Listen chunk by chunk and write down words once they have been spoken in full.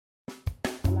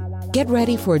Get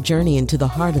ready for a journey into the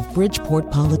heart of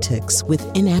Bridgeport politics with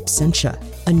In Absentia,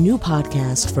 a new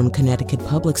podcast from Connecticut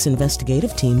Public's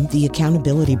investigative team, The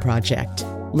Accountability Project.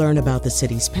 Learn about the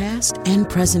city's past and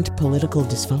present political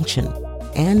dysfunction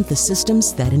and the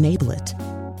systems that enable it.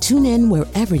 Tune in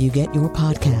wherever you get your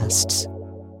podcasts.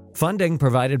 Funding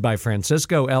provided by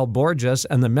Francisco L. Borges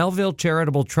and the Melville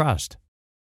Charitable Trust.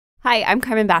 Hi, I'm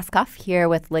Carmen Baskoff here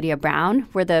with Lydia Brown.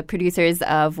 We're the producers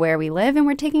of Where We Live, and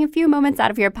we're taking a few moments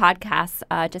out of your podcast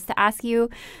just to ask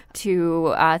you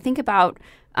to think about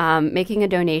making a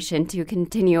donation to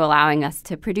continue allowing us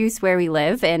to produce Where We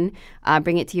Live and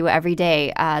bring it to you every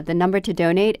day. The number to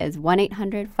donate is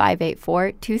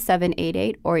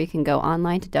 1-800-584-2788, or you can go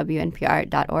online to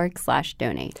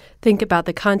wnpr.org/donate. Think about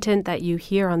the content that you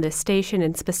hear on this station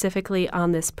and specifically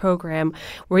on this program,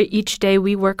 where each day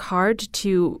we work hard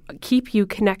to keep you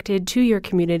connected to your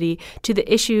community, to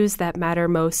the issues that matter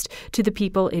most, to the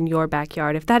people in your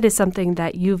backyard. If that is something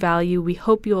that you value, we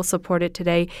hope you will support it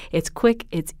today. It's quick,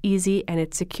 it's easy, and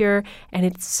it's secure, and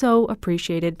it's so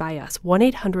appreciated by us.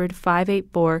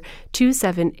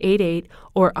 1-800-584-2788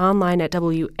 or online at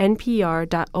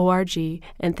wnpr.org,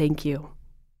 and thank you.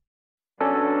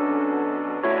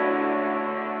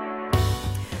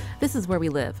 This is Where We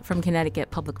Live from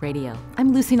Connecticut Public Radio.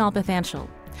 I'm Lucy Nalpathanchel.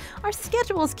 Our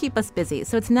schedules keep us busy,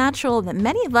 so it's natural that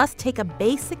many of us take a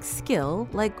basic skill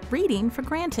like reading for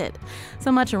granted.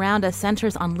 So much around us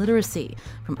centers on literacy,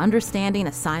 from understanding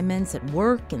assignments at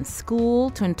work and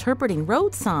school to interpreting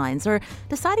road signs or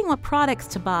deciding what products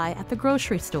to buy at the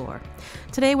grocery store.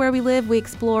 Today, Where We Live, we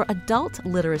explore adult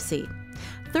literacy.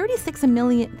 36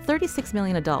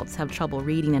 million adults have trouble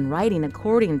reading and writing,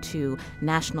 according to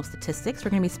national statistics.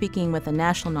 We're going to be speaking with a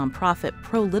national nonprofit,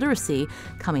 Pro Literacy,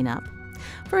 coming up.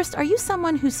 First, are you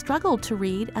someone who struggled to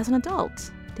read as an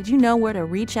adult? Did you know where to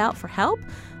reach out for help,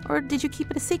 or did you keep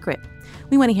it a secret?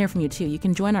 We want to hear from you, too. You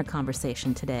can join our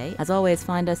conversation today. As always,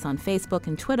 find us on Facebook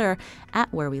and Twitter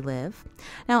at Where We Live.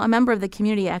 Now, a member of the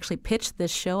community actually pitched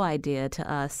this show idea to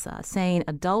us, saying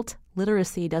adult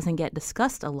literacy doesn't get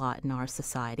discussed a lot in our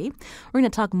society. We're going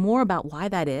to talk more about why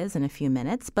that is in a few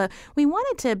minutes, but we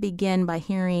wanted to begin by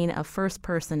hearing a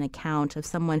first-person account of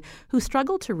someone who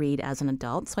struggled to read as an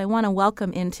adult. So I want to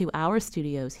welcome into our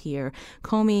studios here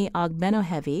Komi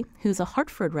Ogbenohevi, who's a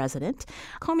Hartford resident.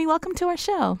 Komi, welcome to our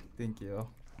show. Thank you.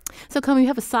 So, Komi, you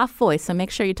have a soft voice, so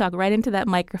make sure you talk right into that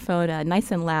microphone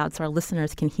nice and loud so our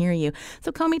listeners can hear you.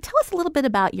 So, Komi, tell us a little bit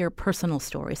about your personal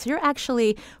story. So you're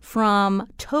actually from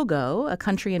Togo, a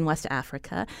country in West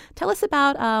Africa. Tell us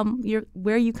about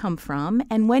where you come from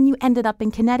and when you ended up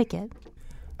in Connecticut.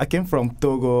 I came from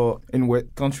Togo,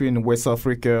 country in West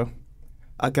Africa.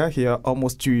 I got here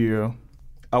almost 2 years.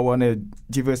 I won a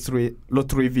diversity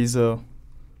lottery visa.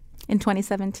 In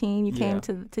 2017, you came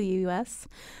to the U.S.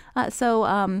 So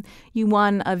you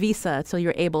won a visa, so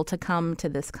you're able to come to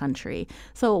this country.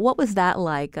 So what was that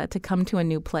like to come to a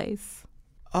new place?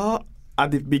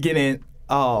 At the beginning,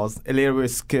 I was a little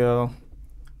bit scared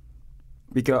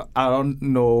because I don't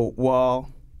know what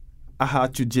I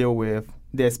had to deal with,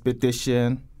 the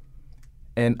expectation,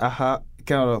 and I had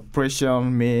kind of pressure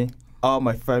on me, all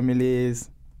my families,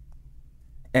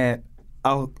 and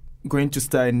I was going to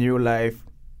start a new life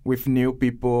with new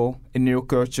people, a new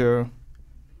culture,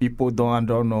 people I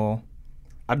don't know.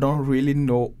 I don't really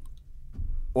know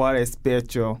what I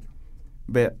expect,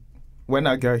 but when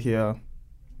I got here,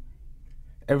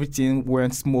 everything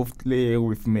went smoothly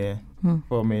with me,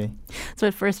 for me. So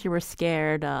at first you were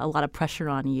scared, a lot of pressure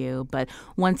on you, but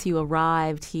once you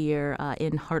arrived here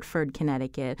in Hartford,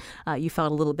 Connecticut, you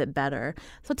felt a little bit better.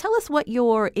 So tell us what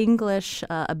your English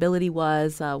ability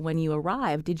was when you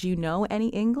arrived. Did you know any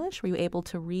English? Were you able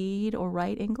to read or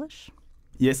write English?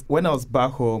 Yes, when I was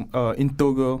back home in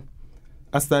Togo,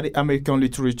 I studied American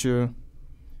literature.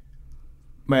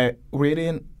 My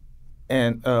reading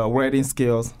and writing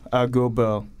skills are good,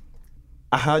 but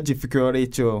I had difficulty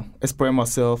to express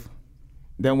myself.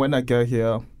 Then when I got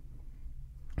here,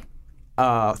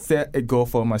 I set a goal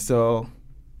for myself.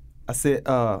 I said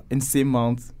in 6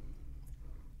 months,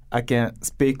 I can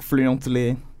speak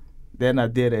fluently. Then I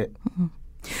did it. Mm-hmm.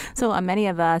 So many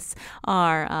of us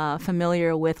are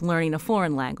familiar with learning a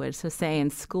foreign language, so say in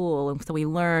school, and so we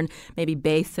learn maybe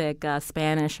basic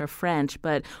Spanish or French,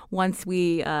 but once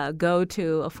we go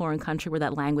to a foreign country where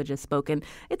that language is spoken,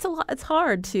 it's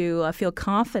hard to feel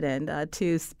confident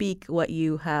to speak what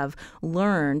you have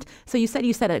learned. So you said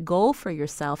you set a goal for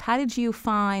yourself. How did you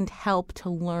find help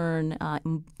to learn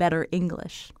better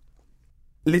English?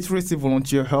 Literacy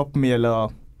volunteer helped me a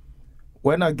lot.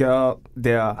 When I got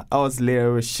there, I was a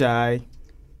little shy,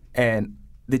 and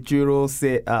the tutor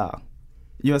said,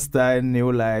 you're starting a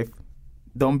new life.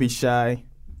 don't be shy.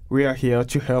 We are here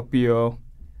to help you.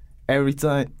 Every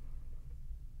time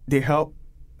they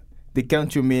come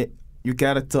to me, you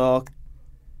gotta talk.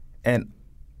 And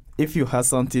if you have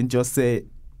something, just say,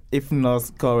 if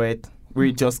not correct,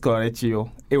 we just correct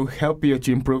you. It will help you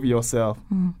to improve yourself.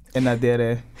 And I did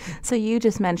it. So you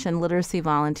just mentioned Literacy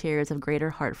Volunteers of Greater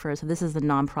Hartford. So this is the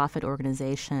nonprofit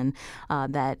organization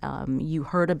that you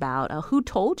heard about. Who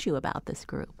told you about this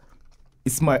group?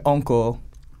 It's my uncle.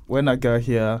 When I got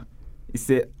here, he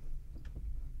said,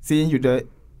 seeing you know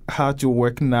how to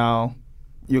work now,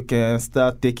 you can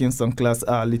start taking some class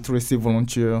at Literacy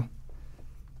Volunteer.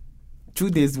 2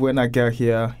 days when I got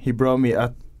here, he brought me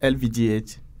at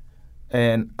LVGH.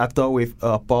 And I talked with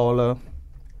Paula.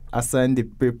 I signed the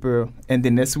paper. And the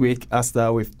next week, I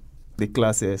started with the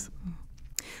classes.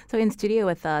 So in studio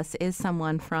with us is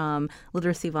someone from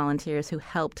Literacy Volunteers who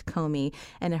helped Comey,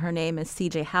 and her name is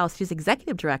CJ House. She's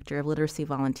Executive Director of Literacy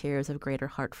Volunteers of Greater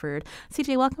Hartford.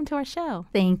 CJ, welcome to our show.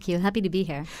 Thank you. Happy to be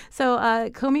here. So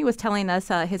Comey was telling us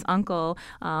his uncle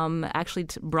actually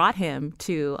brought him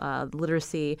to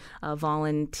Literacy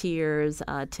Volunteers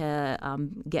to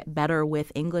get better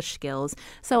with English skills.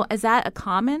 So is that a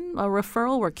common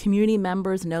referral where community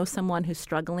members know someone who's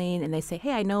struggling and they say,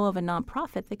 hey, I know of a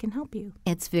nonprofit that can help you?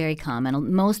 It's very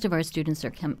common. Most of our students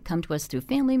come to us through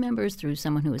family members, through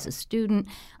someone who is a student.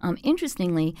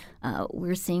 Interestingly,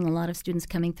 we're seeing a lot of students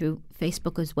coming through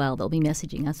Facebook as well. They'll be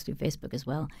messaging us through Facebook as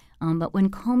well. But when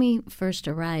Comey first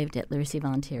arrived at Literacy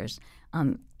Volunteers,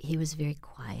 he was very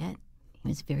quiet. He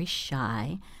was very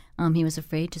shy. He was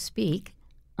afraid to speak.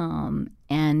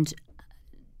 And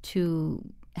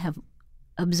to have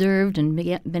observed and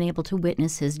been able to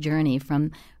witness his journey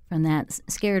from that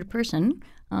scared person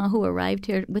who arrived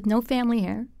here with no family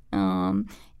here,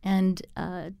 and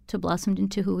to blossomed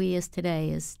into who he is today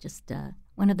is just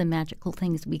one of the magical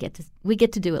things we get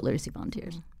to do at Literacy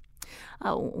Volunteers.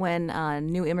 When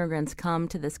new immigrants come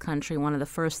to this country, one of the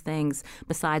first things,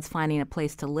 besides finding a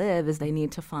place to live, is they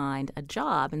need to find a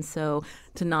job. And so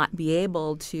to not be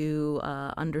able to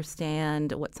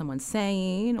understand what someone's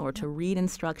saying or to read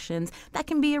instructions, that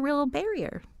can be a real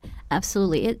barrier.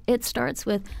 Absolutely. It starts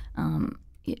with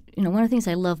one of the things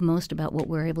I love most about what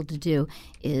we're able to do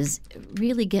is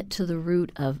really get to the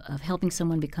root of helping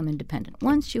someone become independent.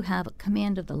 Once you have a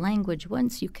command of the language,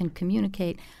 once you can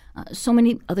communicate, so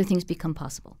many other things become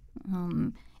possible,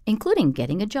 including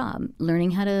getting a job,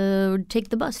 learning how to take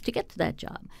the bus to get to that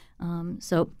job.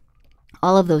 So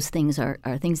all of those things are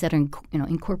things that are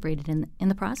incorporated in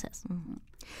the process. Mm-hmm.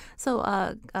 So,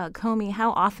 Comey,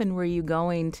 how often were you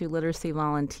going to Literacy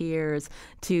Volunteers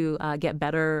to get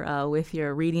better with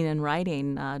your reading and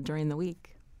writing during the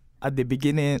week? At the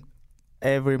beginning,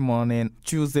 every morning,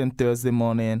 Tuesday and Thursday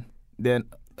morning, then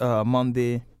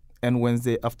Monday and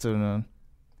Wednesday afternoon.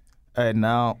 And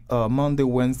now Monday,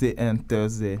 Wednesday, and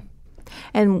Thursday.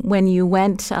 And when you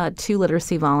went to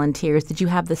Literacy Volunteers, did you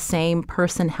have the same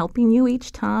person helping you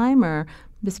each time, or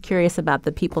just curious about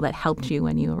the people that helped you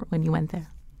when you went there?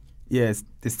 Yes,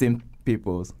 the same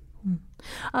people.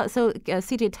 So,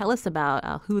 CJ, tell us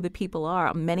about who the people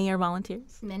are. Many are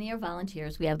volunteers? Many are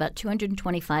volunteers. We have about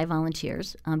 225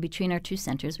 volunteers between our two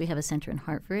centers. We have a center in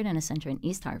Hartford and a center in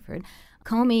East Hartford.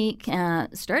 Comey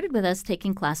started with us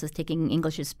taking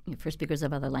English as for speakers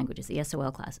of other languages, the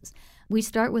SOL classes. We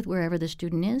start with wherever the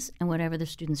student is and whatever the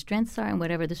student's strengths are and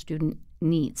whatever the student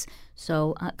needs.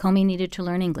 So Comey needed to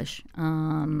learn English,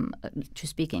 to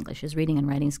speak English. His reading and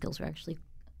writing skills were actually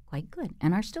quite good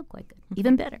and are still quite good,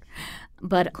 even better.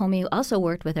 But Comey also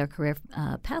worked with our Career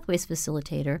Pathways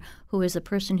facilitator, who is a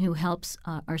person who helps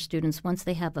our students, once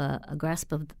they have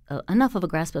enough of a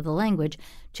grasp of the language,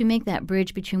 to make that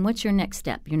bridge between what's your next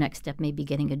step. Your next step may be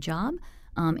getting a job.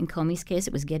 In Comey's case,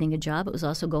 it was getting a job. It was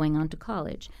also going on to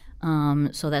college.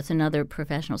 So that's another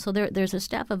professional. So there's a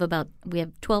staff of we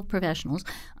have 12 professionals,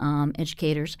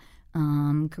 educators,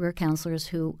 career counselors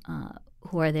who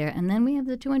are there. And then we have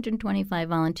the 225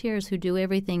 volunteers who do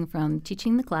everything from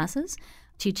teaching the classes,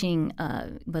 teaching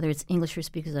whether it's English for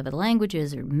speakers of other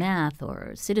languages or math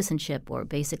or citizenship or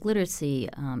basic literacy,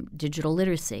 digital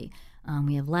literacy.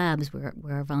 We have labs where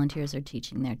our volunteers are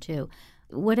teaching there too.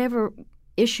 Whatever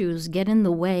issues get in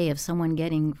the way of someone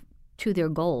getting to their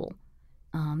goal,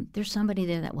 there's somebody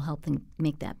there that will help them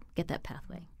get that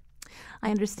pathway.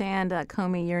 I understand,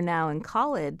 Comey, you're now in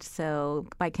college, so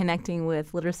by connecting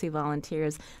with Literacy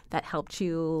Volunteers, that helped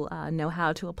you know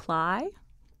how to apply?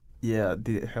 Yeah,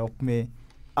 they helped me.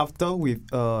 After with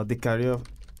the Career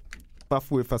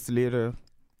Pathway facilitator,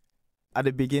 at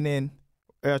the beginning,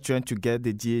 we were trying to get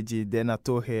the GAG. Then I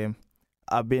told him,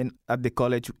 I've been at the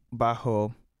college back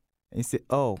home. And he said,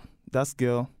 oh, that's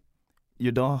good.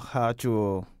 you don't have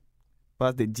to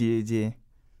pass the GAG.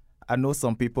 I know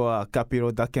some people at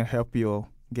Capital that can help you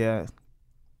get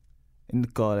in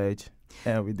college,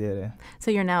 and we did it. So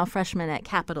you're now a freshman at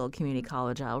Capital Community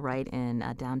College, right in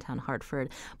downtown Hartford.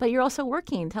 But you're also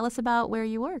working. Tell us about where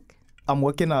you work. I'm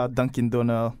working at Dunkin'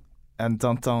 Donuts and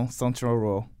downtown Central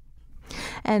Row.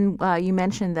 And you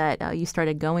mentioned that you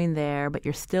started going there, but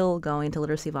you're still going to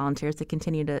Literacy Volunteers to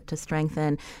continue to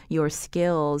strengthen your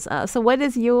skills. So what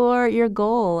is your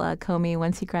goal, Comey,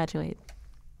 once you graduate?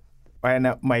 Right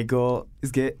now, my goal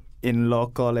is get in law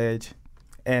college,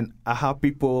 and I have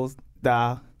people that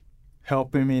are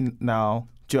helping me now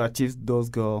to achieve those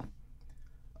goals.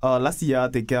 Last year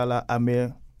at the gala, I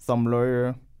met some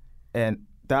lawyer, and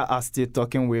that I'm still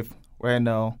talking with right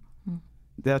now.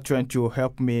 They're trying to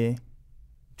help me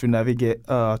to navigate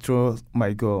through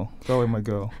my goal.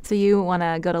 So you want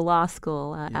to go to law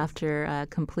school after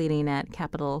completing at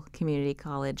Capital Community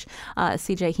College.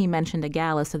 CJ, he mentioned a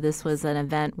gala, so this was an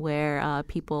event where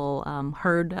people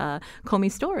heard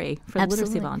Comey's story for the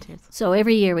Literacy Volunteers. So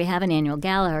every year we have an annual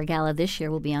gala. Our gala this year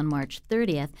will be on March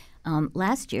 30th.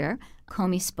 Last year,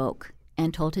 Comey spoke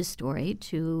and told his story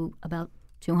to about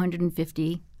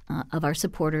 250 of our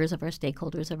supporters, of our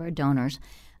stakeholders, of our donors.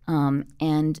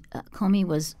 And Comey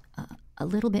was a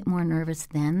little bit more nervous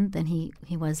then than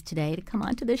he was today to come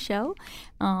on to the show.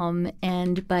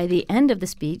 And by the end of the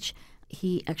speech,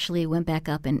 he actually went back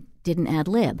up and did an ad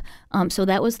lib. So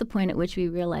that was the point at which we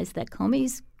realized that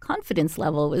Comey's confidence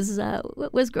level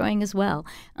was growing as well.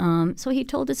 So he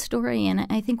told his story, and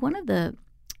I think one of the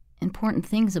important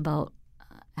things about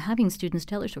having students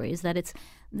tell their story is that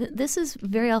this is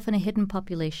very often a hidden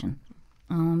population.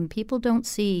 People don't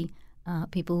see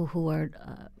people who are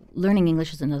learning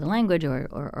English as another language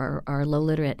or are low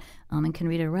literate and can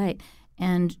read or write.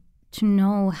 And to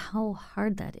know how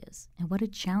hard that is and what a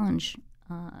challenge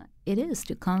it is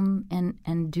to come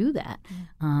and do that,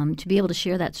 to be able to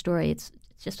share that story, it's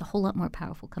just a whole lot more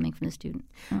powerful coming from the student.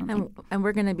 And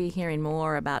we're going to be hearing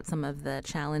more about some of the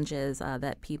challenges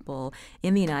that people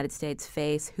in the United States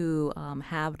face who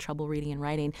have trouble reading and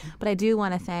writing. But I do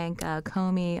want to thank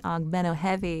Comey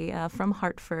Ogbenohevi from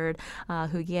Hartford,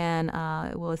 who again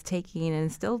was taking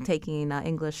and still taking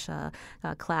English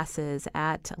classes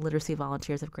at Literacy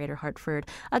Volunteers of Greater Hartford.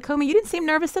 Comey, you didn't seem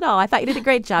nervous at all. I thought you did a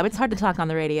great job. It's hard to talk on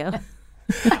the radio.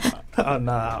 Oh,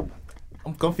 no.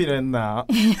 I'm confident now.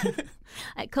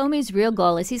 Comey's real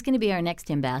goal is he's going to be our next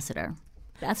ambassador.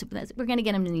 We're going to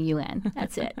get him to the UN.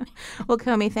 That's it. Well,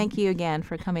 Comey, thank you again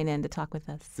for coming in to talk with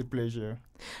us. It's a pleasure.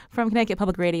 From Connecticut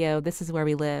Public Radio, this is Where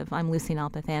We Live. I'm Lucy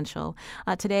Nalpathanchel.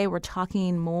 Today we're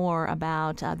talking more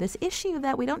about this issue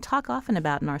that we don't talk often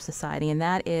about in our society, and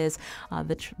that is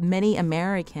many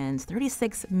Americans,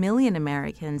 36 million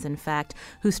Americans, in fact,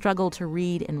 who struggle to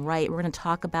read and write. We're going to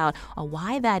talk about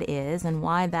why that is and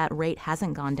why that rate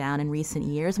hasn't gone down in recent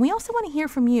years. And we also want to hear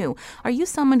from you. Are you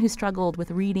someone who struggled with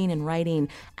reading and writing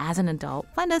as an adult?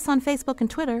 Find us on Facebook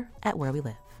and Twitter at Where We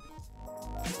Live.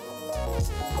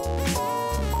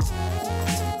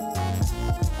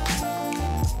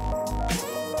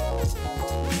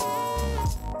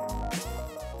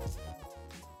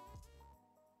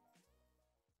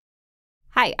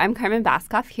 Hi, I'm Carmen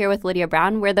Baskoff here with Lydia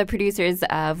Brown. We're the producers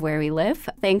of Where We Live.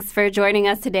 Thanks for joining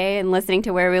us today and listening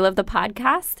to Where We Live, the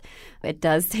podcast. It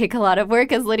does take a lot of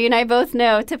work, as Lydia and I both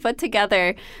know, to put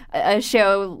together a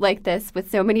show like this with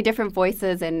so many different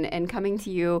voices and coming to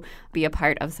you, be a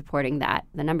part of supporting that.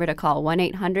 The number to call,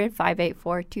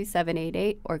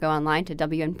 1-800-584-2788, or go online to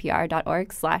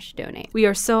wnpr.org/donate. We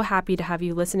are so happy to have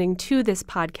you listening to this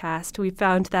podcast. We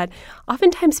found that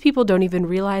oftentimes people don't even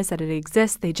realize that it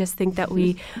exists. They just think that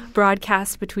we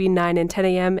broadcast between 9 and 10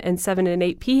 a.m. and 7 and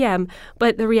 8 p.m.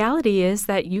 But the reality is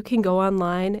that you can go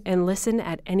online and listen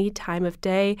at any time of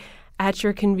day, at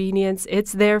your convenience.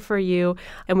 It's there for you,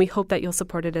 and we hope that you'll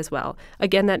support it as well.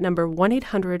 Again, that number,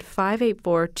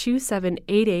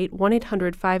 1-800-584-2788,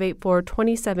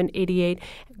 1-800-584-2788.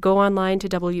 Go online to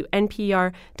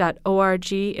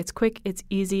WNPR.org. It's quick, it's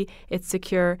easy, it's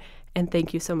secure, and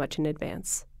thank you so much in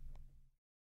advance.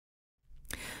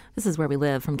 This is Where We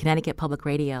Live from Connecticut Public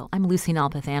Radio. I'm Lucy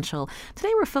Nalpathanchel.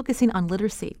 Today we're focusing on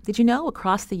literacy. Did you know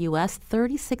across the U.S.,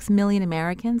 36 million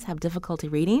Americans have difficulty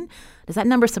reading? Does that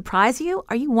number surprise you?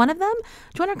 Are you one of them?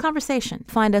 Join our conversation.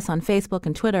 Find us on Facebook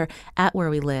and Twitter at Where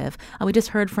We Live. We just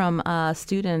heard from a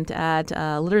student at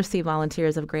Literacy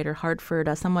Volunteers of Greater Hartford,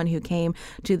 someone who came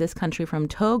to this country from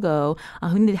Togo,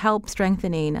 who needed help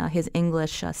strengthening his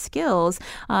English skills.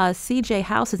 CJ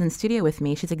House is in studio with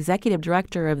me. She's executive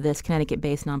director of this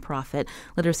Connecticut-based nonprofit nonprofit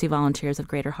Literacy Volunteers of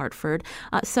Greater Hartford.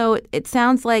 So it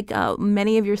sounds like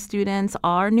many of your students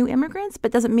are new immigrants,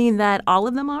 but doesn't mean that all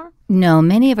of them are? No,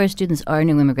 many of our students are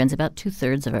new immigrants, about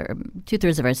two-thirds of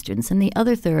our students. And the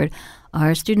other third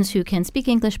are students who can speak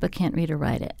English but can't read or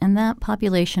write it. And that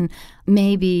population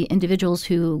may be individuals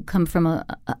who come from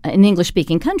an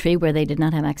English-speaking country where they did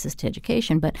not have access to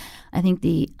education. But I think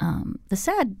the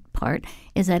sad part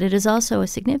is that it is also a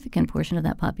significant portion of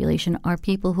that population are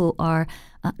people who are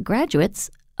graduates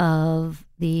of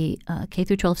the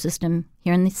K-12 system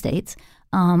here in the States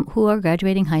who are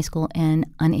graduating high school and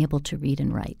unable to read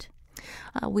and write.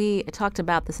 We talked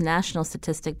about this national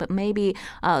statistic, but maybe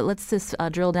let's just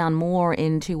drill down more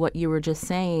into what you were just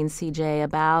saying, CJ,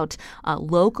 about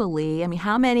locally. I mean,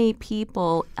 how many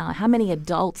people, how many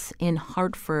adults in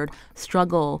Hartford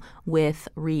struggle with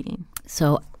reading?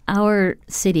 So our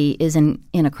city is in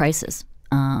a crisis.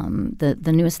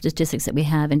 The newest statistics that we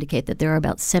have indicate that there are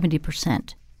about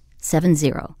 70%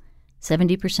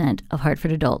 of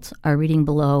Hartford adults are reading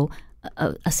below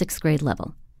a sixth grade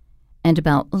level. And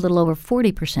about a little over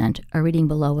 40% are reading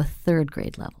below a third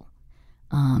grade level.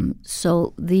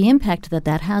 So the impact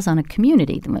that has on a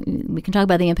community, we can talk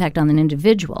about the impact on an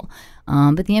individual,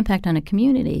 but the impact on a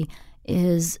community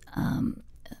is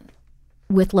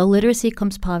with low literacy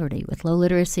comes poverty. With low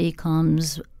literacy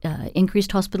comes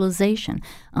increased hospitalization.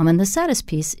 And the saddest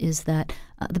piece is that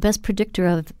the best predictor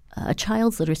of a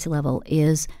child's literacy level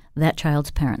is that child's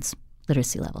parents'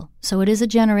 literacy level. So it is a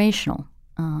generational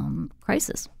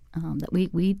crisis. That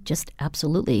we just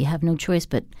absolutely have no choice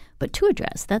but to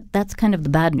address. That's kind of the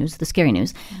bad news, the scary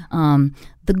news.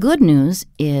 The good news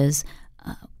is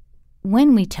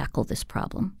when we tackle this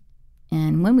problem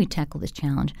and when we tackle this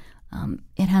challenge,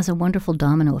 it has a wonderful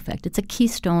domino effect. It's a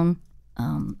keystone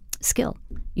skill.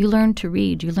 You learn to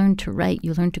read, you learn to write,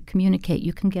 you learn to communicate.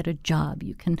 You can get a job.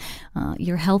 You can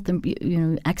your health,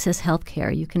 access health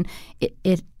care.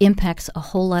 It impacts a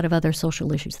whole lot of other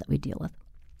social issues that we deal with.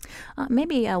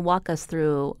 Maybe walk us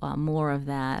through more of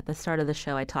that. At the start of the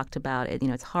show, I talked about it.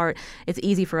 It's hard. It's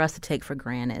easy for us to take for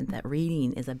granted that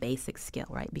reading is a basic skill,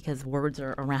 right? Because words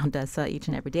are around us each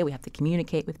and every day. We have to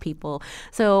communicate with people.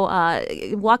 So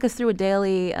walk us through a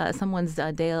daily, someone's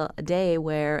day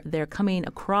where they're coming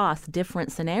across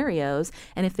different scenarios,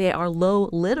 and if they are low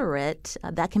literate,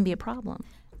 that can be a problem.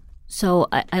 So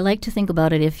I like to think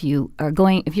about it if you're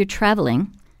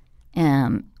traveling.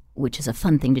 Which is a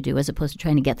fun thing to do as opposed to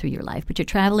trying to get through your life. But you're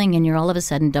traveling and you're all of a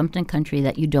sudden dumped in a country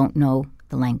that you don't know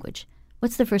the language.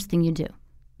 What's the first thing you do?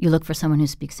 You look for someone who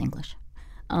speaks English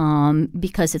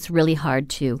because it's really hard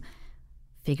to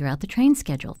figure out the train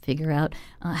schedule, figure out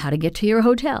how to get to your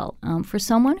hotel. For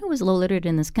someone who is low literate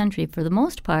in this country, for the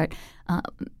most part,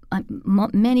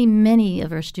 many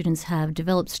of our students have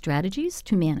developed strategies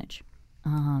to manage.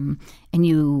 And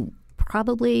you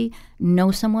probably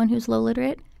know someone who's low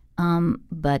literate.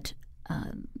 But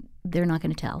they're not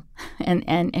going to tell,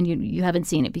 and you haven't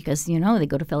seen it because they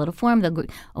go to fill out a form. They'll go,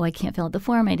 I can't fill out the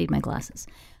form. I need my glasses.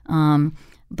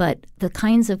 But the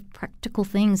kinds of practical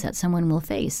things that someone will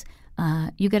face,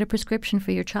 you get a prescription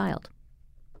for your child.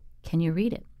 Can you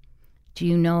read it? Do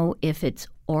you know if it's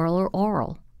oral or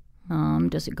oral?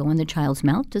 Does it go in the child's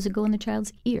mouth? Does it go in the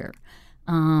child's ear?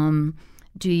 Can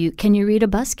you read a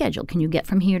bus schedule? Can you get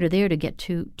from here to there to get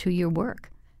to your work?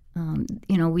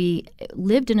 We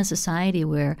lived in a society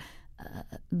where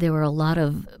there were a lot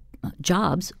of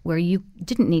jobs where you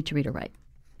didn't need to read or write.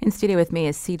 In studio with me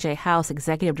is CJ House,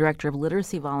 Executive Director of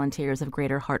Literacy Volunteers of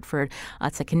Greater Hartford.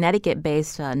 It's a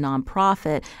Connecticut-based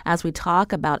nonprofit. As we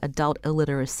talk about adult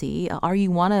illiteracy, are you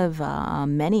one of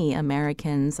many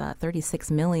Americans,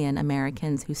 36 million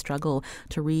Americans who struggle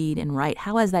to read and write?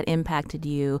 How has that impacted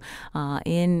you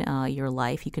in your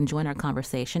life? You can join our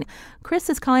conversation. Chris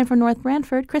is calling from North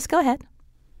Branford. Chris, go ahead.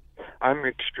 I'm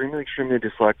extremely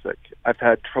dyslexic. I've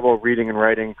had trouble reading and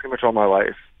writing pretty much all my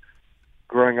life.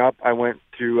 Growing up, I went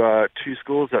to two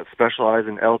schools that specialize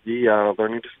in LD,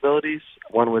 learning disabilities.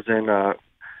 One was in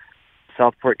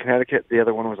Southport, Connecticut. The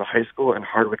other one was a high school in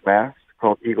Hardwick, Mass,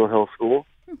 called Eagle Hill School.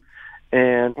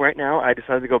 And right now, I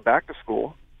decided to go back to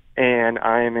school, and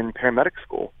I am in paramedic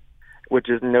school, which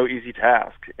is no easy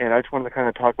task. And I just wanted to kind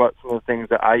of talk about some of the things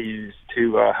that I use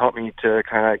to help me to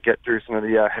kind of get through some of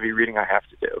the heavy reading I have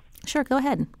to do. Sure, go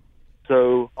ahead.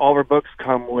 So all of our books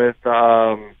come with,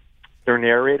 they're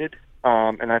narrated.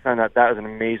 And I found that is an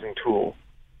amazing tool.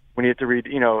 When you have to read,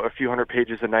 a few hundred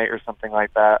pages a night or something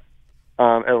like that,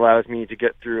 it allows me to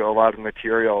get through a lot of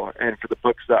material. And for the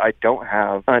books that I don't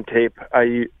have on tape,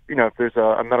 if there's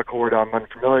a medical word I'm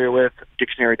unfamiliar with,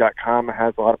 dictionary.com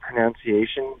has a lot of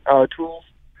pronunciation tools.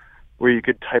 where you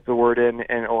could type the word in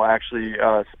and it will actually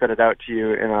spit it out to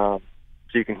you so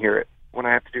you can hear it. When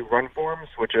I have to do run forms,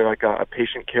 which are like a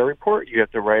patient care report, you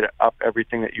have to write up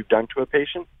everything that you've done to a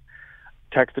patient.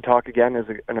 Text-to-talk, again, is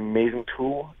an amazing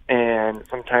tool, and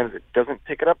sometimes it doesn't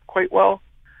pick it up quite well.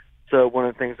 So one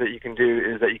of the things that you can do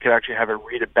is that you can actually have it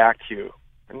read it back to you.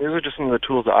 And these are just some of the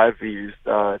tools that I've used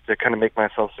to kind of make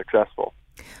myself successful.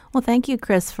 Well, thank you,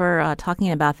 Chris, for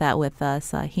talking about that with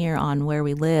us here on Where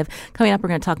We Live. Coming up, we're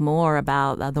going to talk more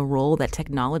about the role that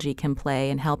technology can play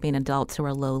in helping adults who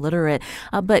are low literate.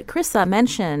 But Chris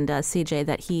mentioned, CJ,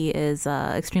 that he is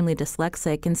extremely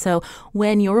dyslexic. And so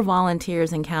when your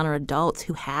volunteers encounter adults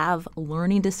who have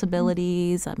learning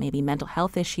disabilities, maybe mental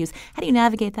health issues, how do you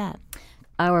navigate that?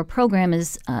 Our program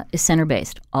is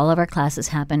center-based. All of our classes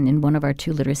happen in one of our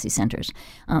 2 literacy centers.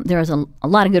 There is a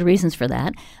lot of good reasons for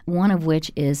that, one of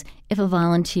which is if a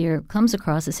volunteer comes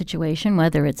across a situation,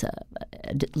 whether it's a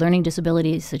learning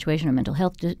disability situation or mental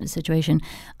health situation,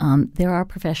 there are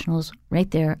professionals right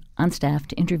there on staff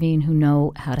to intervene who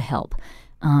know how to help.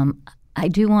 I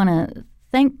do want to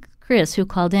thank Chris, who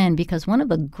called in, because one of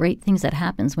the great things that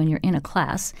happens when you're in a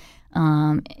class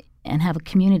and have a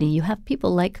community, you have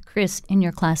people like Chris in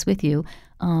your class with you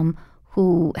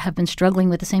who have been struggling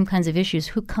with the same kinds of issues,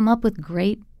 who come up with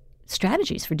great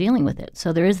strategies for dealing with it.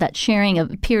 So there is that sharing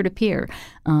of peer-to-peer.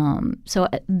 So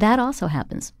that also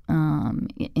happens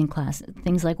in class,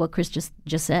 things like what Chris just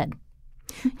said.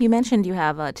 You mentioned you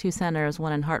have 2 centers,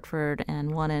 one in Hartford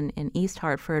and one in East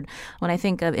Hartford. When I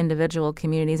think of individual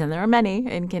communities, and there are many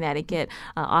in Connecticut,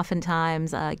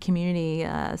 oftentimes community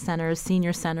centers,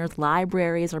 senior centers,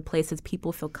 libraries are places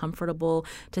people feel comfortable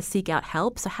to seek out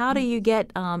help. So how do you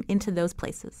get into those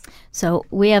places? So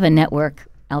we have a network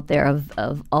out there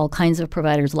of all kinds of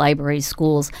providers, libraries,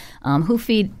 schools, who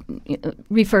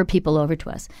refer people over to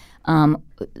us.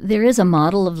 There is a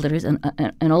model of literacy,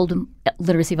 an old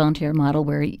literacy volunteer model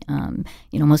where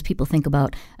most people think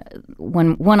about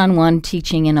one-on-one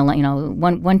teaching in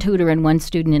one tutor and one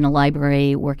student in a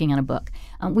library working on a book.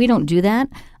 We don't do that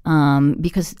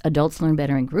because adults learn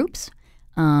better in groups.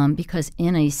 Because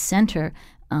in a center,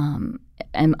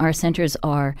 and our centers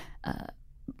are.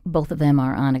 Both of them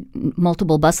are on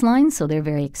multiple bus lines, so they're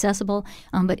very accessible.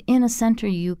 But in a center,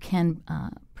 you can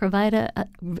provide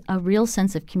a real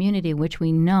sense of community, which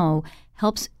we know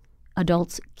helps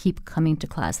adults keep coming to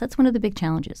class. That's one of the big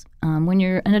challenges. When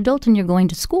you're an adult and you're going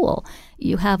to school,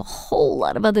 you have a whole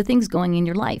lot of other things going in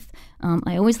your life.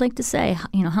 I always like to say,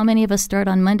 how many of us start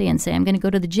on Monday and say, I'm going to go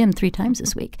to the gym 3 times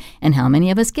this week? And how many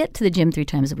of us get to the gym 3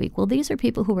 times a week? Well, these are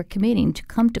people who are committing to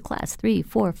come to class 3,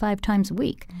 4, 5 times a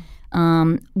week.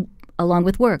 Along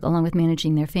with work, along with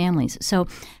managing their families. So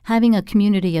having a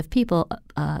community of people,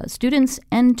 students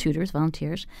and tutors,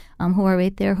 volunteers, who are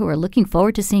right there, who are looking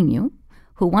forward to seeing you,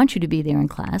 who want you to be there in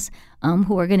class,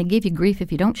 who are going to give you grief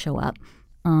if you don't show up,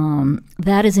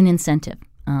 that is an incentive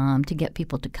to get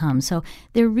people to come. So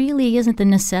there really isn't the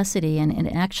necessity, and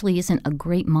it actually isn't a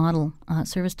great model,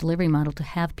 service delivery model, to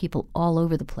have people all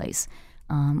over the place.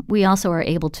 We also are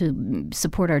able to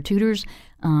support our tutors.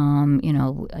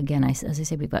 Again, as I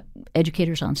say, we've got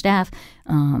educators on staff,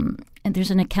 and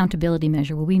there's an accountability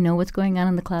measure where we know what's going on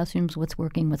in the classrooms, what's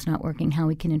working, what's not working, how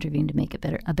we can intervene to make it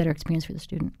a better experience for the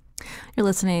student. You're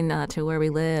listening to Where We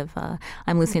Live.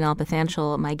 I'm Lucine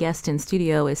Alpathanchel. My guest in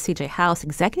studio is CJ House,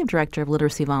 Executive Director of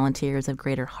Literacy Volunteers of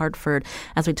Greater Hartford.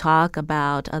 As we talk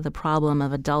about the problem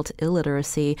of adult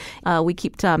illiteracy, we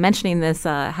keep mentioning this,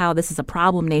 how this is a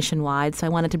problem nationwide. So I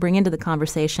wanted to bring into the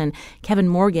conversation Kevin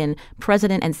Morgan,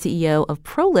 President and CEO of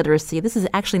Pro Literacy. This is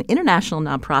actually an international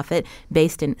nonprofit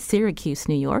based in Syracuse,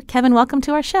 New York. Kevin, welcome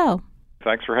to our show.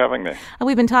 Thanks for having me.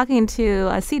 We've been talking to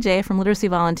CJ from Literacy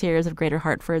Volunteers of Greater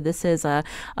Hartford. This is a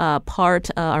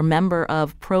member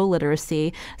of Pro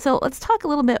Literacy. So let's talk a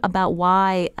little bit about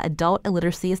why adult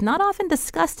illiteracy is not often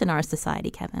discussed in our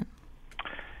society, Kevin.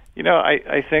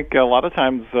 I think a lot of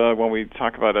times when we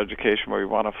talk about education, we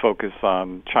want to focus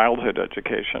on childhood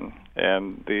education.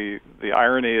 And the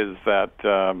irony is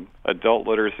that adult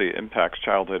literacy impacts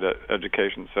childhood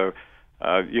education. So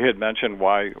you had mentioned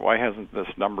why hasn't this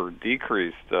number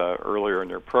decreased earlier in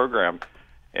your program,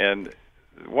 and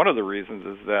one of the reasons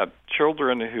is that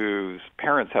children whose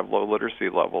parents have low literacy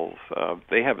levels,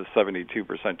 they have a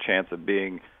 72% chance of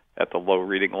being at the low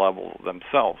reading level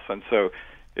themselves, and so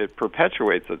it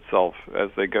perpetuates itself as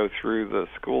they go through the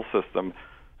school system.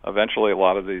 Eventually, a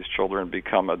lot of these children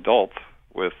become adults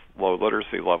with low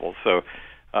literacy levels. So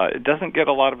it doesn't get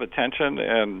a lot of attention,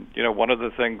 and one of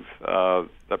the things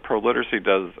that Pro Literacy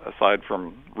does, aside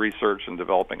from research and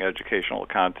developing educational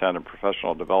content and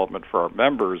professional development for our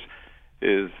members,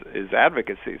 is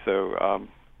advocacy. So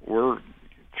we're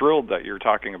thrilled that you're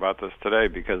talking about this today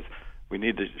because we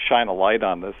need to shine a light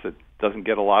on this. It doesn't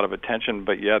get a lot of attention,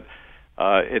 but yet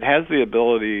it has the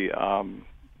ability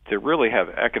to really have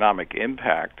economic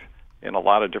impact in a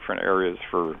lot of different areas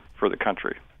for the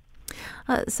country.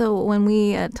 So when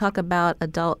we talk about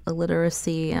adult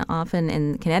illiteracy, often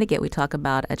in Connecticut we talk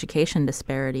about education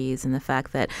disparities and the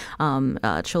fact that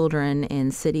children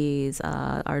in cities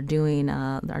are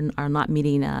not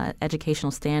meeting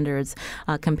educational standards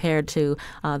compared to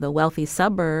the wealthy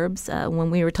suburbs. When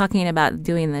we were talking about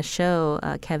doing this show,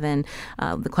 Kevin,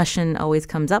 the question always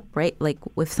comes up, right? Like,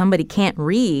 if somebody can't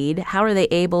read, how are they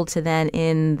able to then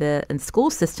in the school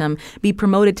system be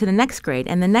promoted to the next grade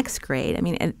and the next grade?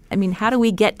 I mean, how do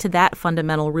we get to that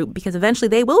fundamental root? Because eventually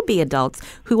they will be adults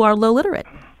who are low literate.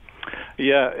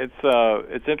 Yeah,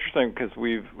 it's interesting because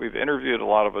we've interviewed a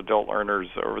lot of adult learners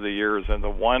over the years, and the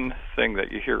one thing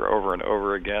that you hear over and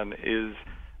over again is,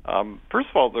 first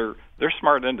of all, they're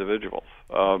smart individuals,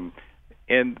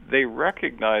 and they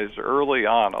recognized early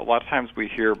on. A lot of times we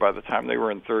hear by the time they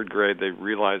were in third grade, they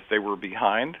realized they were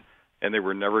behind and they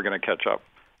were never going to catch up.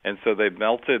 And so they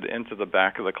melted into the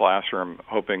back of the classroom,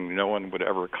 hoping no one would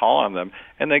ever call on them,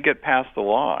 and they get passed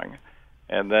along.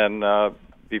 And then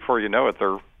before you know it,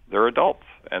 they're adults.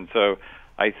 And so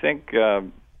I think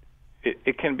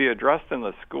it can be addressed in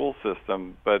the school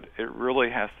system, but it really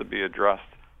has to be addressed.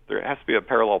 There has to be a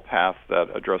parallel path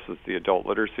that addresses the adult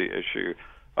literacy issue.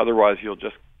 Otherwise, you'll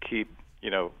just keep,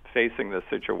 facing this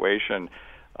situation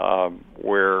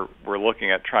where we're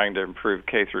looking at trying to improve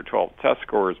K through 12 test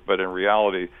scores, but in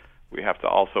reality, we have to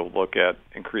also look at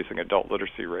increasing adult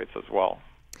literacy rates as well.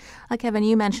 Kevin,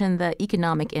 you mentioned the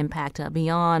economic impact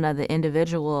beyond the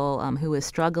individual who is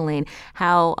struggling.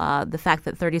 How the fact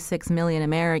that 36 million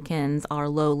Americans are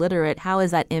low literate, how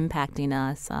is that impacting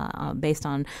us based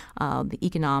on the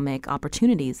economic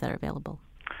opportunities that are available?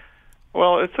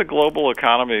 Well, it's a global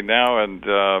economy now, and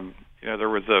there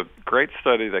was a great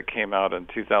study that came out in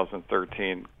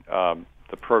 2013,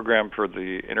 the Program for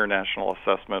the International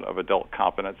Assessment of Adult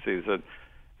Competencies.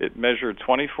 It measured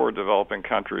 24 developing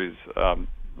countries'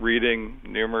 reading,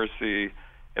 numeracy,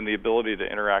 and the ability to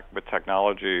interact with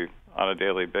technology on a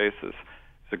daily basis.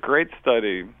 It's a great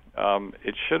study.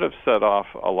 It should have set off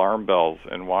alarm bells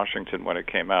in Washington when it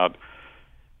came out.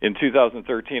 In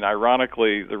 2013,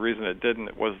 ironically, the reason it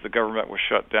didn't was the government was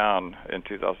shut down in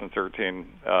 2013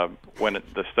 when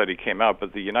the study came out.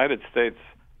 But the United States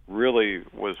really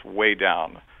was way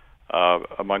down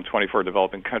among 24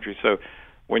 developing countries. So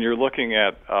when you're looking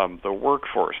at the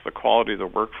workforce, the quality of the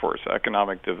workforce,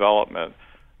 economic development,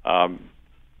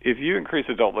 if you increase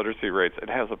adult literacy rates, it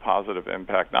has a positive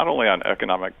impact not only on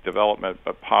economic development,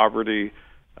 but poverty,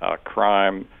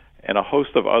 crime, and a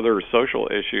host of other social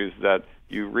issues that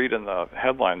you read in the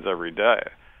headlines every day.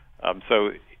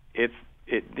 So it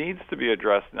needs to be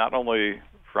addressed not only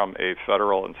from a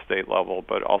federal and state level,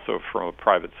 but also from a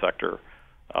private sector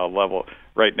level.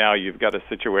 Right now, you've got a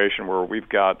situation where we've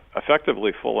got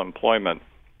effectively full employment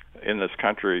in this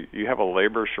country. You have a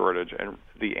labor shortage, and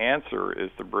the answer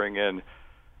is to bring in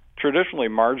traditionally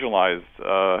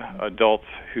marginalized adults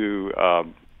who,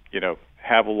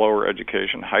 have a lower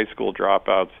education, high school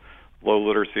dropouts, low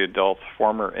literacy adults,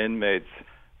 former inmates,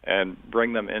 and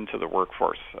bring them into the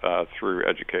workforce through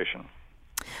education.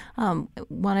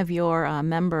 One of your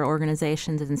member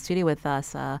organizations is in studio with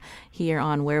us here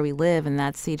on Where We Live, and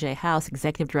that's CJ House,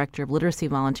 Executive Director of Literacy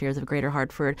Volunteers of Greater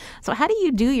Hartford. So how do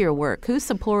you do your work? Who's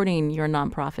supporting your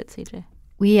nonprofit, CJ?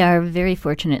 We are very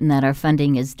fortunate in that our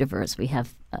funding is diverse. We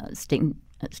have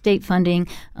state funding,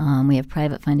 we have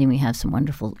private funding, we have some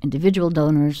wonderful individual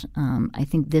donors. I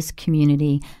think this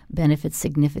community benefits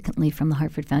significantly from the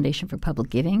Hartford Foundation for Public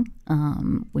Giving,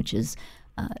 which is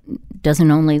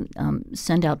doesn't only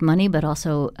send out money, but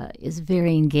also is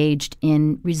very engaged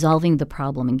in resolving the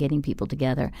problem and getting people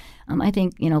together. I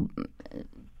think,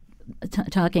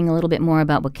 talking a little bit more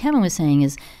about what Kevin was saying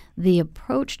is the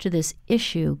approach to this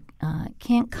issue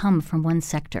can't come from one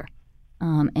sector.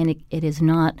 And it is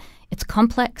not. It's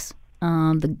complex.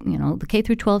 The K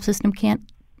through 12 system can't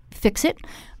fix it.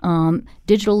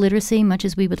 Digital literacy, much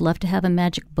as we would love to have a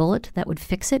magic bullet that would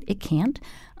fix it, it can't.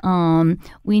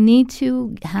 We need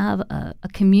to have a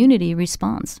community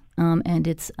response. And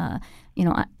it's, I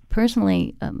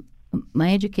personally,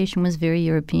 my education was very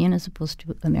European as opposed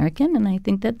to American, and I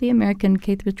think that the American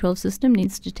K through 12 system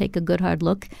needs to take a good hard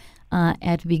look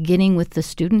at beginning with the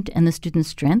student and the student's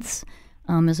strengths.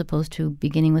 As opposed to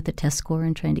beginning with a test score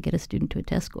and trying to get a student to a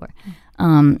test score.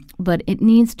 But it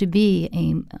needs to be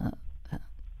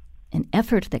an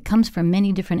effort that comes from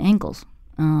many different angles.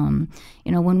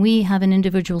 When we have an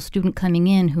individual student coming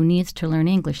in who needs to learn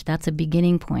English, that's a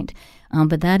beginning point.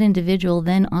 But that individual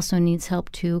then also needs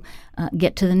help to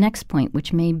get to the next point,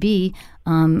 which may be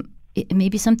it may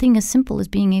be something as simple as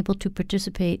being able to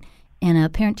participate in a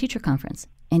parent-teacher conference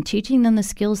and teaching them the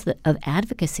skills of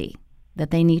advocacy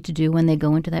that they need to do when they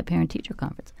go into that parent-teacher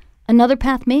conference. Another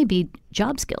path may be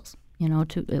job skills.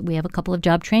 We have a couple of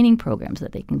job training programs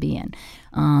that they can be in.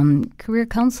 Career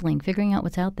counseling, figuring out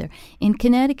what's out there. In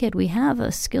Connecticut, we have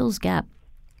a skills gap,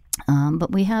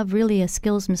 but we have really a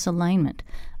skills misalignment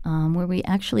where we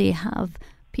actually have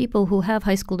people who have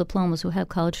high school diplomas, who have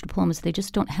college diplomas. They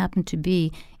just don't happen to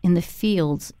be in the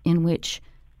fields in which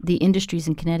the industries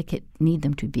in Connecticut need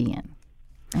them to be in.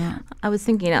 Yeah. I was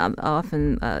thinking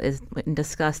often is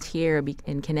discussed here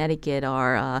in Connecticut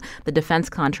are the defense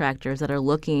contractors that are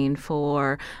looking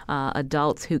for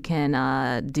adults who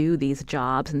can do these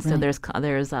jobs, and so there's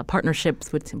partnerships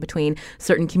between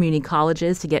certain community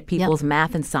colleges to get people's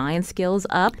math and science skills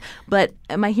up. But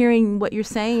am I hearing what you're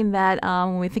saying that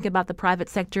when we think about the private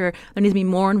sector, there needs to be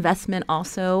more investment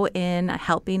also in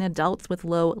helping adults with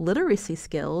low literacy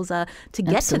skills to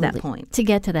get to that point? To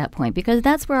get to that point, because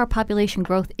that's where our population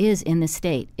growth is in the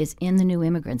state, is in the new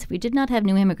immigrants. If we did not have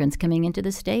new immigrants coming into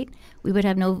the state, we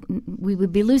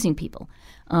would be losing people.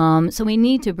 So we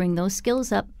need to bring those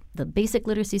skills up, the basic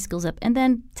literacy skills up, and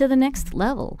then to the next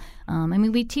level.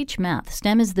 We teach math.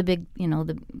 STEM is the big,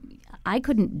 I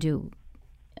couldn't do.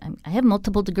 I have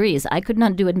multiple degrees. I could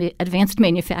not do advanced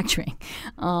manufacturing.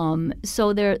 So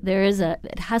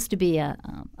it has to be a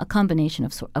combination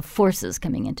of forces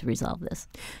coming in to resolve this.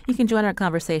 You can join our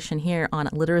conversation here on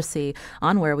literacy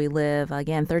on Where We Live.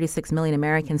 Again, 36 million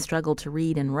Americans struggle to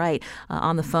read and write.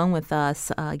 On the phone with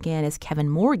us, again, is Kevin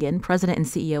Morgan, President and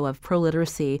CEO of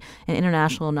ProLiteracy, an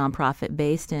international nonprofit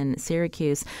based in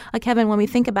Syracuse. Kevin, when we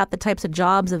think about the types of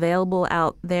jobs available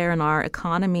out there in our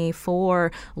economy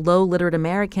for low literate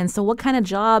Americans, so what kind of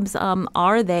jobs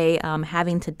are they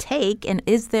having to take, and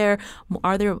is there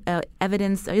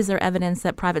evidence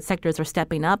that private sectors are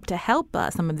stepping up to help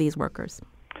some of these workers?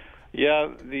 Yeah,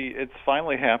 it's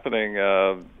finally happening.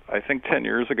 I think 10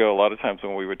 years ago, a lot of times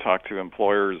when we would talk to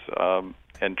employers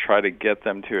and try to get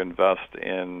them to invest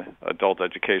in adult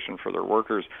education for their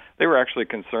workers, they were actually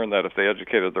concerned that if they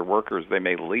educated their workers, they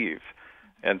may leave.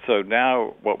 And so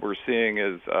now what we're seeing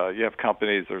is you have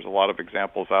companies, there's a lot of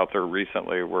examples out there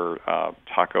recently where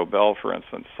Taco Bell, for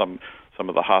instance, some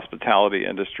of the hospitality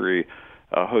industry,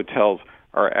 hotels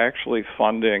are actually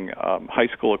funding high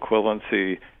school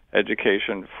equivalency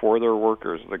education for their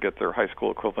workers to get their high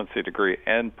school equivalency degree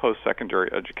and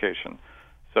post-secondary education.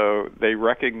 So they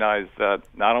recognize that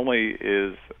not only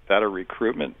is that a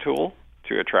recruitment tool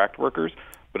to attract workers,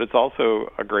 but it's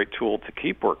also a great tool to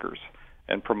keep workers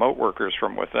and promote workers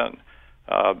from within.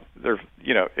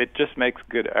 It just makes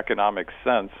good economic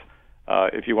sense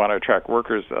if you want to attract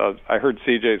workers. I heard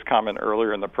CJ's comment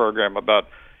earlier in the program about,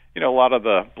 a lot of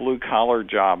the blue-collar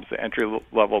jobs, the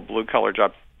entry-level blue-collar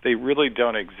jobs, they really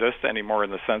don't exist anymore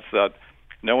in the sense that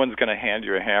no one's going to hand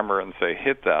you a hammer and say,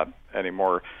 hit that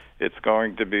anymore. It's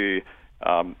going to be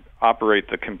operate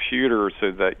the computer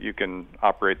so that you can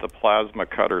operate the plasma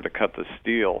cutter to cut the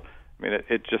steel. I mean,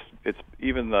 it's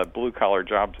even the blue-collar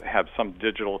jobs have some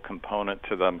digital component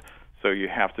to them, so you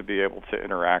have to be able to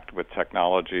interact with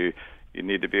technology. You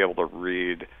need to be able to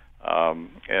read,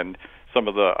 and some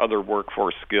of the other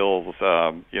workforce skills,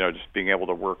 just being able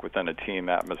to work within a team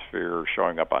atmosphere,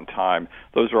 showing up on time.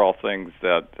 Those are all things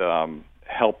that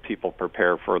help people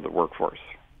prepare for the workforce.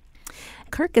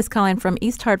 Kirk is calling from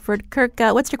East Hartford. Kirk,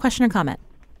 what's your question or comment?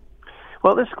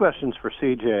 Well, this question's for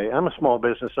CJ. I'm a small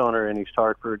business owner in East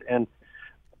Hartford, and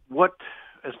what,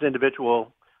 as an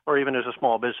individual or even as a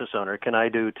small business owner, can I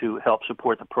do to help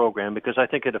support the program? Because I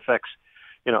think it affects,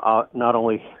 not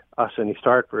only us in East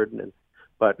Hartford,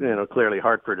 but clearly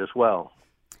Hartford as well.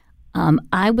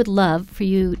 I would love for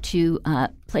you to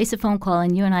place a phone call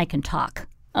and you and I can talk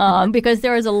because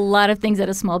there is a lot of things that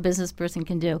a small business person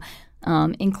can do.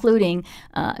 Including,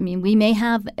 we may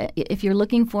have, if you're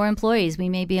looking for employees, we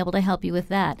may be able to help you with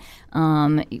that.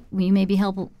 We may be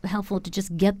helpful to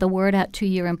just get the word out to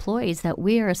your employees that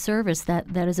we are a service that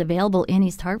is available in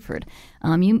East Hartford.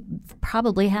 You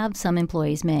probably have some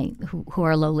employees who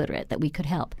are low literate that we could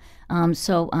help.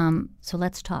 So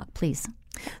let's talk, please.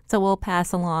 So we'll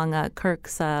pass along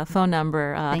Kirk's phone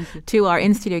number to our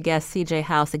in-studio guest, CJ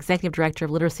House, Executive Director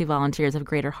of Literacy Volunteers of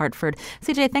Greater Hartford.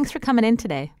 CJ, thanks for coming in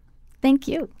today. Thank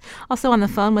you. Also on the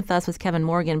phone with us was Kevin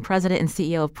Morgan, President and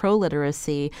CEO of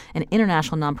ProLiteracy, an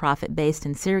international nonprofit based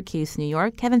in Syracuse, New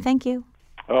York. Kevin, thank you.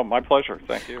 Oh, my pleasure.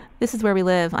 Thank you. This is Where We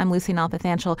Live. I'm Lucy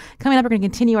Nalpathanchel. Coming up, we're going to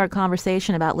continue our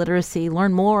conversation about literacy,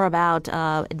 learn more about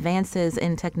advances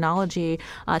in technology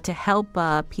to help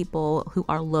people who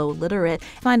are low literate.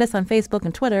 Find us on Facebook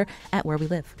and Twitter at Where We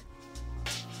Live.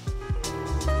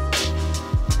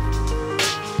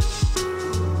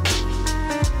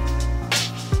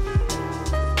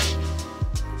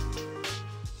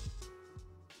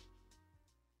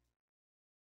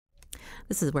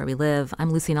 This is Where We Live. I'm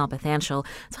Lucy Nalpathanchel.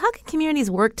 So how can communities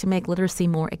work to make literacy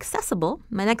more accessible?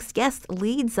 My next guest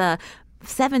leads a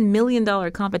 $7 million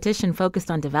competition focused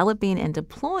on developing and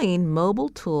deploying mobile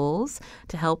tools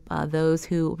to help those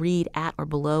who read at or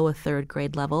below a third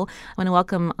grade level. I want to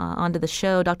welcome onto the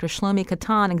show Dr. Shlomi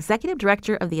Katan, Executive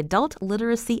Director of the Adult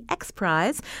Literacy X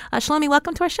Prize. Shlomi,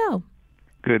 welcome to our show.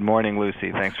 Good morning,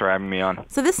 Lucy. Thanks for having me on.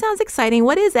 So this sounds exciting.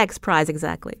 What is X Prize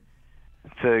exactly?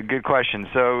 It's a good question.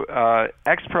 So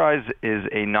X Prize is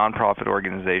a nonprofit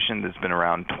organization that's been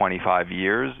around 25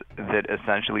 years that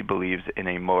essentially believes in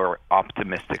a more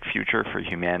optimistic future for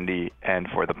humanity and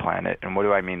for the planet. And what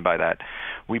do I mean by that?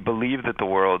 We believe that the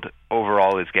world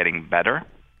overall is getting better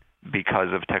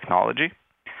because of technology,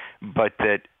 but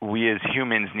that we as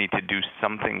humans need to do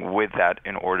something with that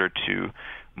in order to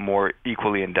more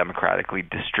equally and democratically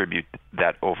distribute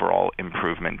that overall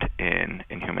improvement in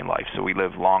human life. So we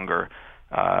live longer,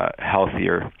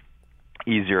 healthier,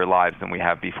 easier lives than we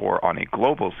have before on a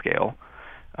global scale,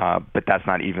 but that's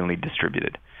not evenly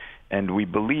distributed. And we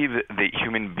believe that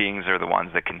human beings are the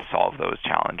ones that can solve those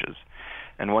challenges.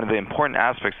 And one of the important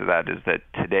aspects of that is that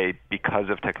today, because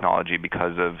of technology,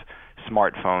 because of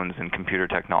smartphones and computer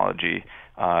technology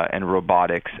and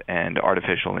robotics and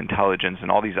artificial intelligence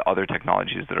and all these other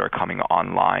technologies that are coming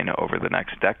online over the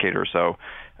next decade or so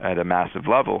at a massive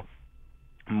level,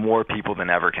 more people than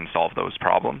ever can solve those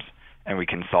problems, and we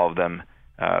can solve them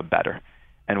better.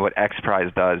 And what X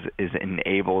Prize does is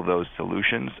enable those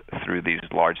solutions through these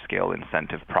large-scale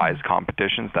incentive prize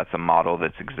competitions. That's a model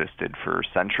that's existed for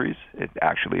centuries. It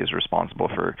actually is responsible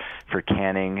for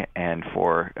canning and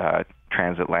for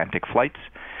transatlantic flights.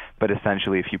 But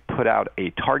essentially, if you put out a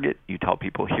target, you tell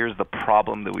people, here's the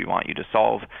problem that we want you to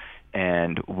solve,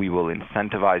 and we will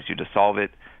incentivize you to solve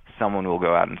it. Someone will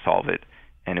go out and solve it.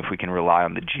 And if we can rely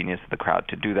on the genius of the crowd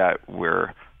to do that,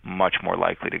 we're much more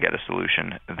likely to get a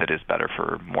solution that is better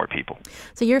for more people.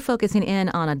 So you're focusing in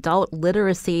on adult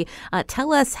literacy.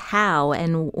 Tell us how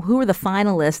and who are the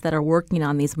finalists that are working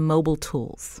on these mobile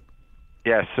tools?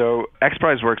 Yeah, so X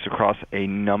Prize works across a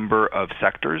number of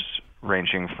sectors,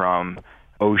 ranging from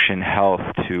ocean health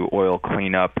to oil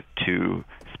cleanup to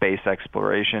space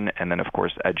exploration, and then, of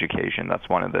course, education. That's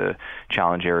one of the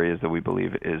challenge areas that we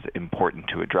believe is important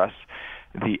to address.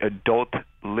 The Adult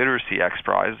Literacy X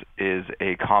Prize is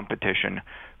a competition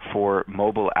for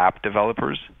mobile app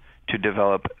developers to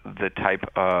develop the type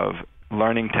of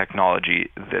learning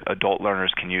technology that adult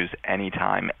learners can use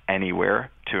anytime, anywhere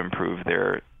to improve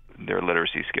their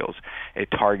literacy skills.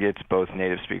 It targets both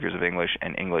native speakers of English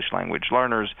and English language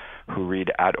learners who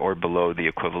read at or below the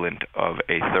equivalent of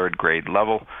a third grade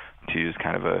level, to use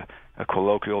kind of a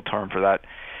colloquial term for that.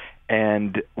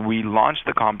 And we launched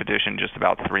the competition just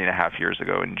about 3.5 years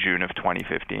ago in June of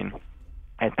 2015.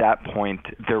 At that point,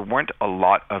 there weren't a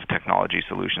lot of technology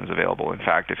solutions available. In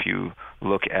fact, if you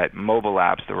look at mobile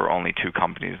apps, there were only 2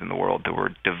 companies in the world that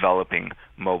were developing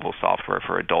mobile software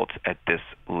for adults at this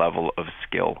level of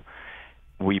skill.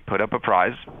 We put up a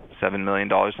prize, $7 million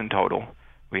in total.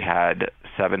 We had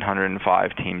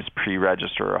 705 teams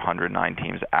pre-register, 109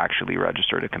 teams actually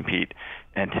register to compete,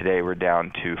 and today we're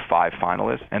down to 5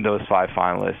 finalists. And those 5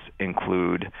 finalists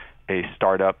include a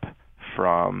startup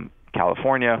from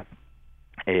California,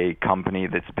 a company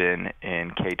that's been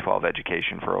in K-12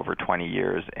 education for over 20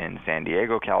 years in San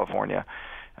Diego, California.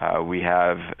 We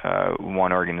have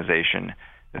one organization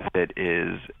that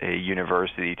is a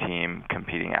university team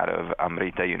competing out of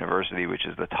Amrita University, which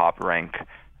is the top-ranked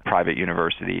private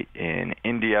university in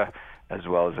India, as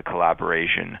well as a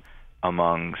collaboration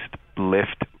amongst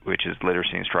LIFT, which is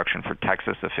Literacy Instruction for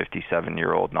Texas, a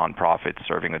 57-year-old nonprofit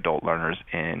serving adult learners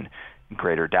in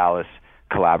Greater Dallas,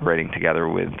 collaborating together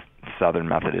with Southern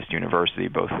Methodist University,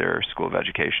 both their School of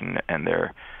Education and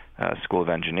their School of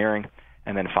Engineering.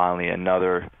 And then finally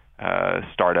another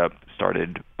startup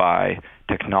started by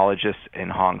technologists in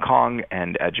Hong Kong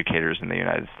and educators in the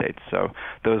United States. So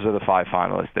those are the 5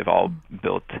 finalists. They've all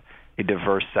built a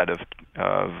diverse set of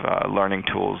learning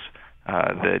tools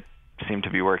that seem to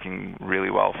be working really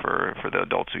well for the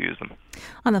adults who use them.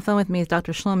 On the phone with me is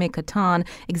Dr. Shlomi Katan,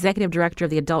 Executive Director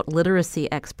of the Adult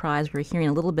Literacy X Prize. We're hearing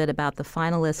a little bit about the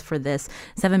finalists for this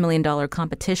 $7 million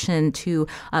competition to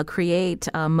create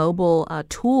mobile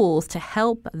tools to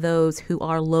help those who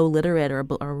are low literate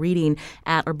or reading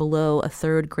at or below a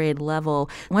third grade level.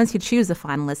 Once you choose the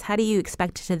finalists, how do you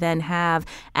expect to then have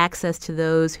access to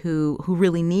those who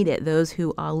really need it, those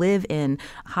who live in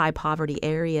high poverty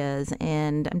areas?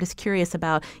 And I'm just curious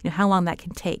about how long that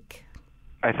can take.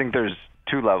 I think there's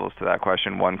two levels to that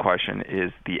question. One question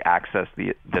is the access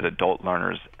that adult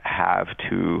learners have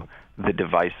to the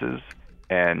devices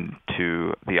and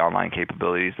to the online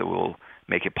capabilities that will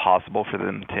make it possible for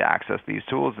them to access these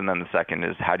tools. And then the second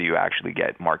is, how do you actually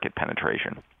get market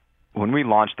penetration? When we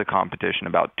launched the competition,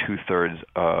 about 2/3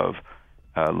 of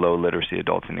low literacy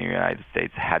adults in the United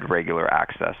States had regular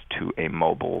access to a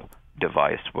mobile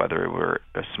device, whether it were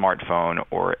a smartphone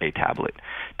or a tablet.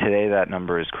 Today, that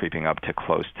number is creeping up to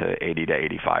close to 80 to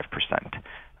 85%,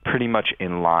 pretty much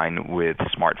in line with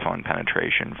smartphone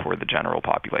penetration for the general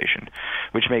population,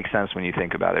 which makes sense when you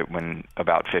think about it. When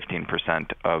about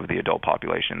 15% of the adult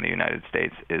population in the United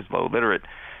States is low literate,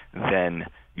 then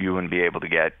you wouldn't be able to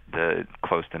get the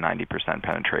close to 90%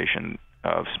 penetration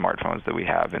of smartphones that we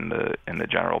have in the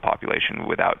general population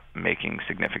without making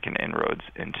significant inroads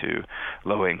into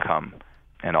low income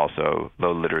and also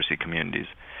low literacy communities.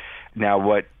 Now,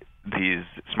 what these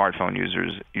smartphone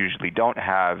users usually don't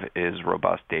have is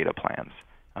robust data plans.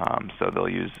 So they'll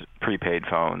use prepaid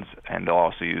phones, and they'll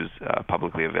also use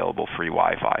publicly available free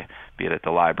Wi-Fi, be it at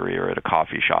the library or at a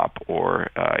coffee shop,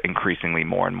 or increasingly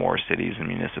more and more cities and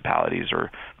municipalities are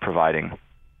providing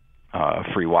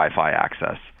free Wi-Fi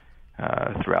access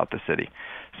throughout the city.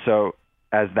 So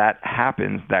as that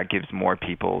happens, that gives more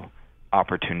people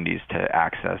opportunities to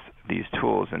access these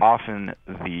tools. And often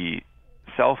the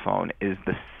cell phone is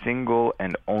the single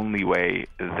and only way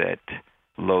that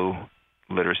low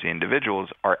literacy individuals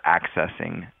are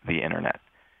accessing the internet.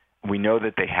 We know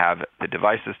that they have the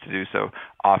devices to do so.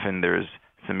 Often there's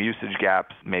some usage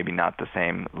gaps, maybe not the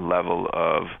same level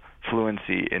of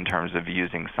fluency in terms of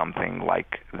using something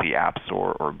like the App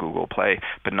Store or Google Play,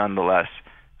 but nonetheless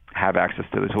have access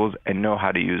to the tools and know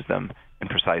how to use them and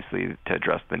precisely to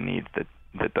address the needs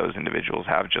that those individuals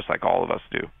have, just like all of us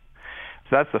do.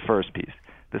 So that's the first piece.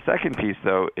 The second piece,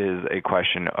 though, is a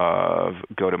question of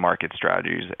go-to-market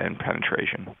strategies and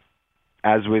penetration.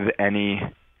 As with any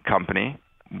company,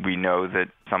 we know that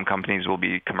some companies will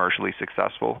be commercially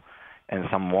successful and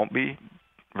some won't be,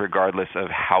 regardless of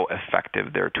how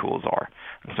effective their tools are.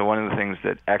 So one of the things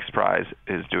that X Prize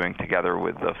is doing together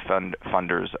with the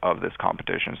funders of this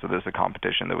competition, so this is a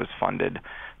competition that was funded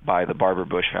by the Barbara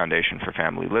Bush Foundation for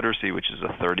Family Literacy, which is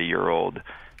a 30-year-old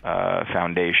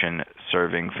foundation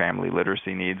serving family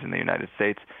literacy needs in the United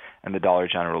States, and the Dollar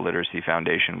General Literacy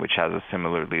Foundation, which has a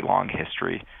similarly long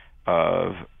history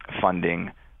of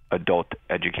funding adult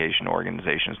education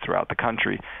organizations throughout the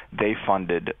country. They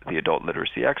funded the Adult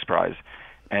Literacy X Prize.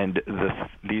 And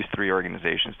these three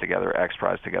organizations together, X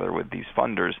Prize together with these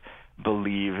funders,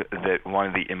 believe that one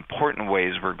of the important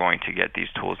ways we're going to get these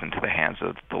tools into the hands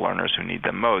of the learners who need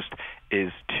them most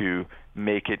is to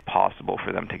make it possible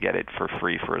for them to get it for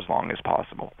free for as long as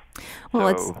possible.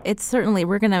 Well, it's certainly,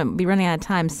 we're going to be running out of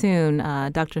time soon.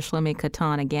 Dr. Shlomi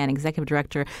Katan, again, Executive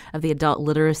Director of the Adult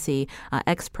Literacy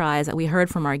X Prize. We heard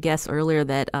from our guests earlier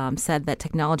that said that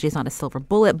technology is not a silver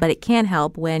bullet, but it can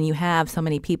help when you have so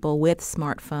many people with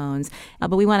smartphones.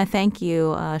 But we want to thank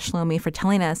you, Shlomi, for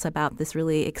telling us about this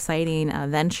really exciting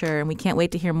venture, and we can't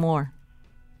wait to hear more.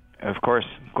 Of course.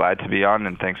 Glad to be on,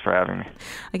 and thanks for having me.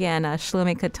 Again,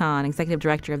 Shlomi Katan, Executive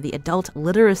Director of the Adult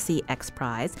Literacy X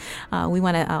Prize. We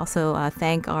want to also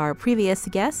thank our previous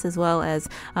guests, as well as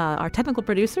our technical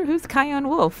producer, who's Kion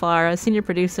Wolf. Our senior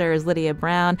producer is Lydia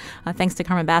Brown. Thanks to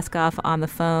Carmen Baskoff on the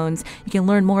phones. You can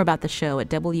learn more about the show at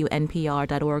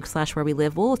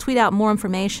wnpr.org/wherewelive. We'll tweet out more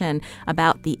information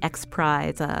about the X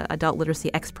Prize, Adult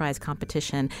Literacy X Prize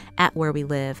competition at Where We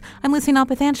Live. I'm Lucy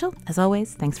Nalpathanchel. As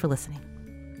always, thanks for listening.